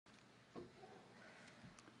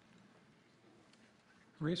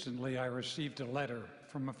Recently, I received a letter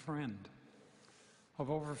from a friend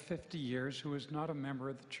of over 50 years who is not a member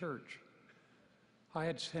of the church. I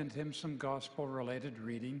had sent him some gospel-related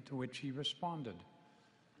reading to which he responded.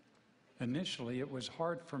 Initially, it was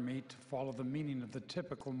hard for me to follow the meaning of the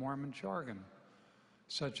typical Mormon jargon,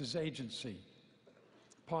 such as agency.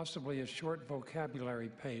 Possibly a short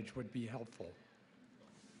vocabulary page would be helpful.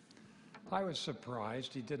 I was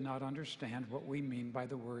surprised he did not understand what we mean by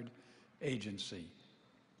the word agency.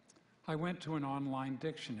 I went to an online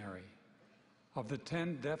dictionary. Of the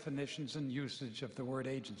 10 definitions and usage of the word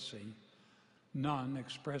agency, none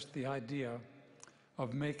expressed the idea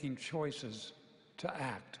of making choices to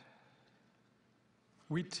act.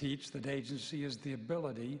 We teach that agency is the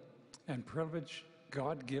ability and privilege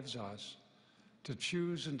God gives us to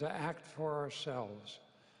choose and to act for ourselves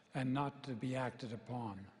and not to be acted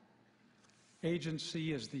upon.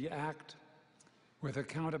 Agency is the act with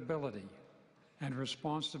accountability and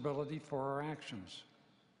responsibility for our actions.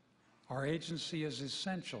 Our agency is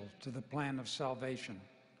essential to the plan of salvation.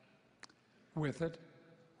 With it,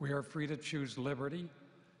 we are free to choose liberty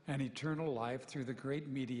and eternal life through the great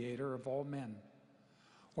mediator of all men,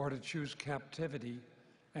 or to choose captivity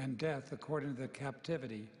and death according to the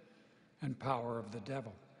captivity and power of the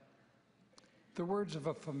devil. The words of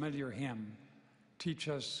a familiar hymn teach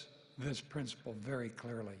us this principle very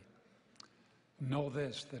clearly. Know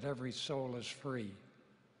this, that every soul is free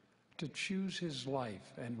to choose his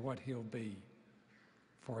life and what he'll be.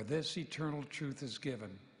 For this eternal truth is given,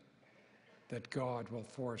 that God will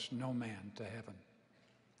force no man to heaven.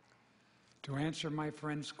 To answer my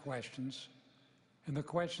friend's questions, and the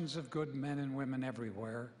questions of good men and women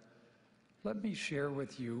everywhere, let me share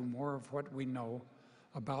with you more of what we know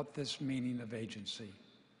about this meaning of agency.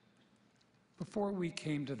 Before we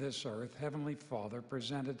came to this earth, Heavenly Father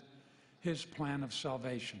presented His plan of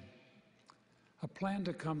salvation, a plan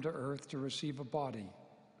to come to earth to receive a body,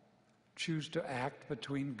 choose to act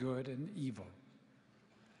between good and evil,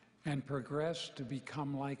 and progress to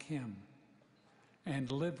become like Him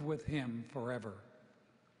and live with Him forever.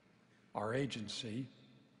 Our agency,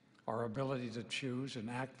 our ability to choose and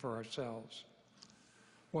act for ourselves,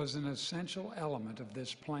 was an essential element of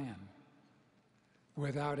this plan.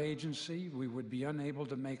 Without agency, we would be unable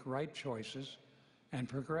to make right choices and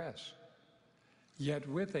progress. Yet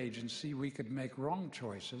with agency, we could make wrong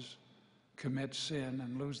choices, commit sin,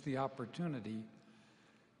 and lose the opportunity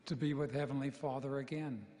to be with Heavenly Father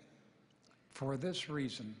again. For this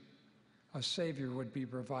reason, a Savior would be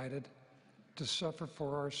provided to suffer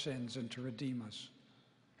for our sins and to redeem us,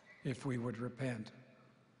 if we would repent.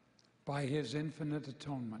 By His infinite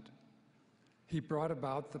atonement, He brought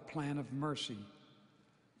about the plan of mercy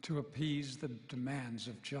to appease the demands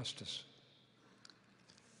of justice.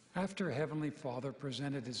 After Heavenly Father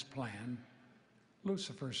presented His plan,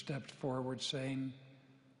 Lucifer stepped forward, saying,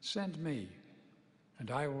 "Send me,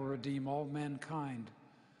 and I will redeem all mankind.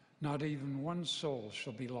 Not even one soul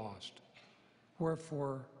shall be lost.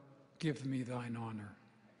 Wherefore, give me thine honor."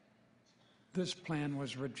 This plan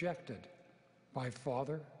was rejected by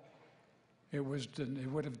Father. It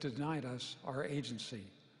would have denied us our agency.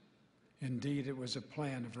 Indeed, it was a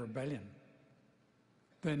plan of rebellion.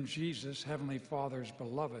 Then Jesus, Heavenly Father's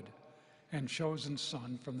beloved and chosen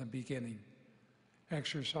Son from the beginning,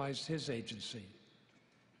 exercised His agency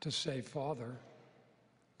to say, "Father,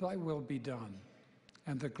 thy will be done,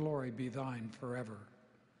 and the glory be thine forever."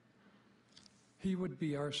 He would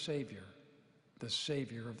be our Savior, the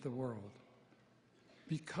Savior of the world.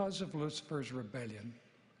 Because of Lucifer's rebellion,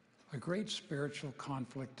 a great spiritual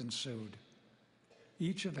conflict ensued.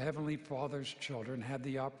 Each of Heavenly Father's children had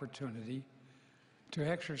the opportunity to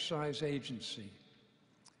exercise agency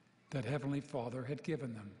that Heavenly Father had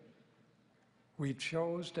given them. We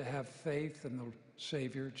chose to have faith in the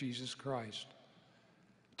Savior, Jesus Christ,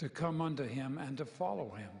 to come unto Him and to follow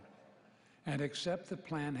Him, and accept the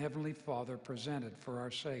plan Heavenly Father presented for our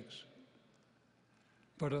sakes.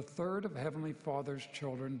 But a third of Heavenly Father's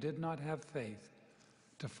children did not have faith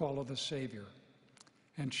to follow the Savior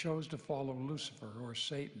and chose to follow Lucifer or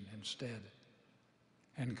Satan instead.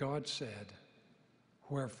 And God said,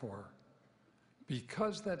 "Wherefore,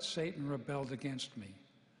 because that Satan rebelled against me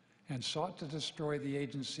and sought to destroy the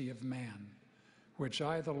agency of man, which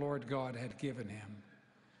I, the Lord God, had given him,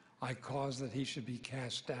 I caused that he should be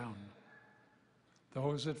cast down."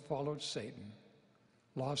 Those that followed Satan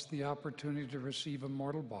lost the opportunity to receive a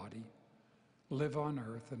mortal body, live on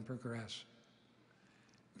earth, and progress.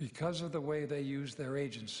 Because of the way they used their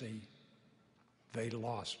agency, they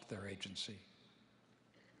lost their agency.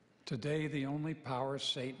 Today, the only power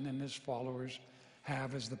Satan and his followers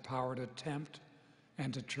have is the power to tempt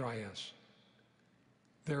and to try us.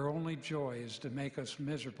 Their only joy is to make us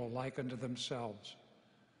miserable like unto themselves.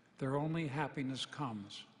 Their only happiness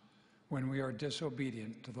comes when we are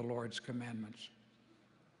disobedient to the Lord's commandments.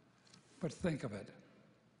 But think of it.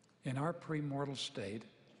 In our premortal state,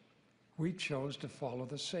 we chose to follow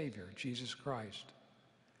the Savior, Jesus Christ.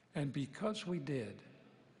 And because we did,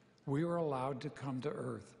 we were allowed to come to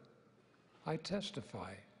earth. I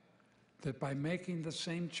testify that by making the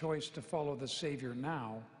same choice to follow the Savior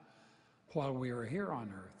now, while we are here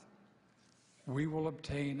on earth, we will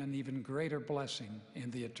obtain an even greater blessing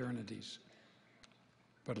in the eternities.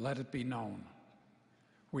 But let it be known,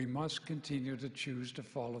 we must continue to choose to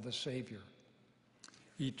follow the Savior.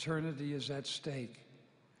 Eternity is at stake,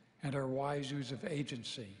 and our wise use of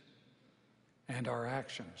agency and our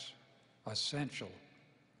actions essential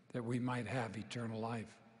that we might have eternal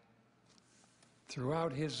life.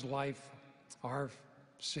 Throughout his life, our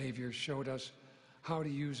Savior showed us how to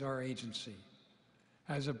use our agency.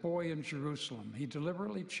 As a boy in Jerusalem, he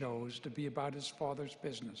deliberately chose to be about his Father's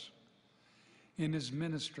business. In his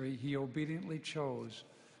ministry, he obediently chose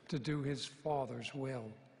to do his Father's will.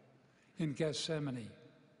 In Gethsemane,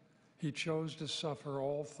 he chose to suffer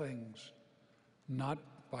all things, not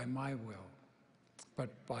by my will, but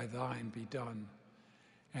by thine be done.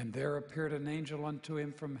 And there appeared an angel unto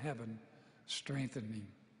him from heaven, strengthening him.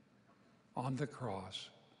 On the cross,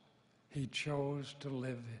 he chose to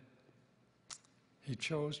live. He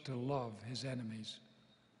chose to love his enemies,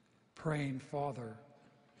 praying, Father,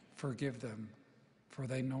 forgive them, for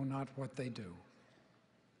they know not what they do.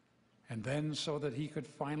 And then so that he could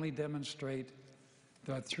finally demonstrate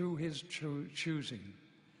that through his choosing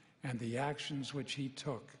and the actions which he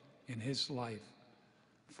took in his life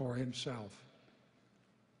for himself,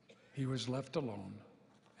 he was left alone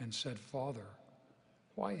and said, Father,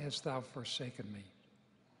 why hast thou forsaken me?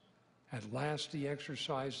 At last he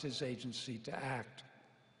exercised his agency to act,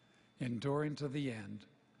 enduring to the end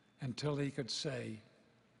until he could say,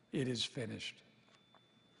 it is finished.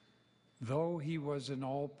 Though he was in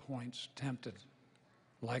all points tempted,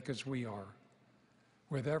 like as we are,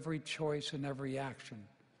 with every choice and every action,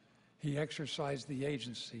 he exercised the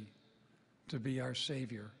agency to be our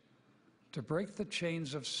Savior, to break the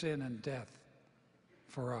chains of sin and death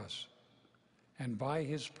for us. And by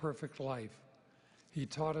his perfect life, he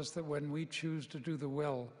taught us that when we choose to do the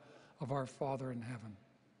will of our Father in heaven,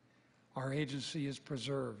 our agency is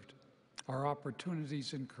preserved, our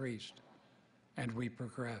opportunities increased, and we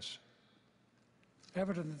progress.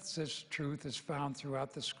 Evidence of this truth is found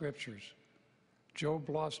throughout the Scriptures. Job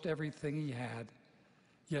lost everything he had,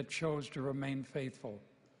 yet chose to remain faithful,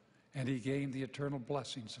 and he gained the eternal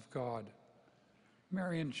blessings of God.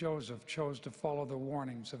 Mary and Joseph chose to follow the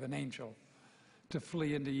warnings of an angel to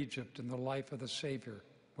flee into Egypt, and the life of the Savior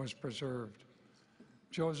was preserved.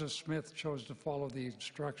 Joseph Smith chose to follow the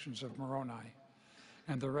instructions of Moroni,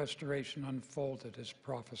 and the restoration unfolded as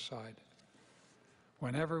prophesied.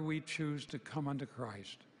 Whenever we choose to come unto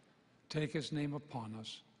Christ, take his name upon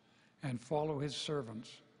us, and follow his servants,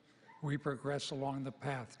 we progress along the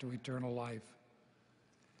path to eternal life.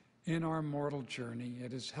 In our mortal journey,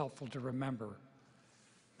 it is helpful to remember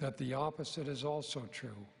that the opposite is also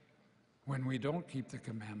true. When we don't keep the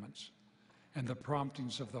commandments and the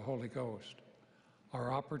promptings of the Holy Ghost,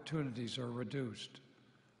 our opportunities are reduced.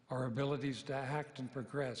 Our abilities to act and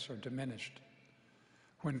progress are diminished.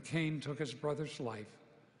 When Cain took his brother's life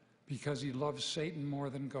because he loved Satan more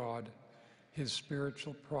than God, his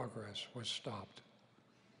spiritual progress was stopped.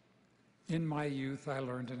 In my youth, I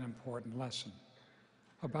learned an important lesson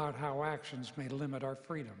about how actions may limit our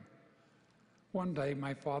freedom. One day,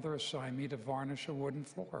 my father assigned me to varnish a wooden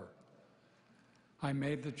floor. I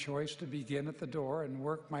made the choice to begin at the door and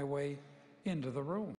work my way into the room.